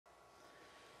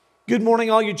Good morning,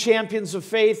 all you champions of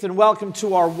faith, and welcome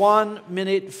to our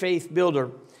 1-minute faith builder.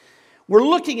 We're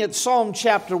looking at Psalm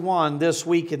chapter 1 this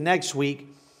week and next week,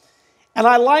 and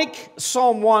I like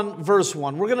Psalm 1, verse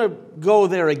 1. We're going to go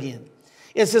there again.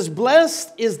 It says,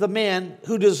 "Blessed is the man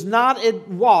who does not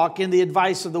walk in the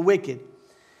advice of the wicked."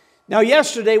 Now,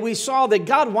 yesterday we saw that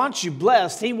God wants you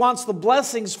blessed. He wants the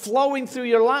blessings flowing through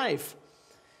your life.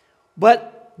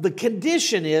 But the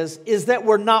condition is that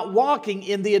we're not walking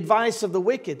in the advice of the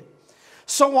wicked.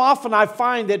 So often I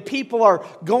find that people are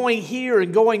going here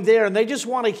and going there, and they just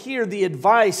want to hear the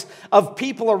advice of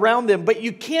people around them. But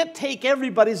you can't take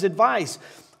everybody's advice.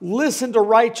 Listen to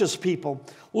righteous people.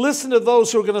 Listen to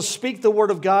those who are going to speak the word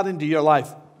of God into your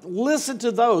life. Listen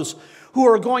to those who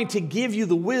are going to give you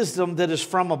the wisdom that is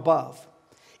from above.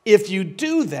 If you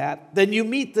do that, then you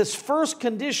meet this first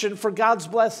condition for God's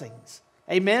blessings.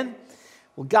 Amen?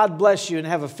 Well, God bless you and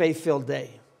have a faith-filled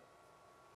day.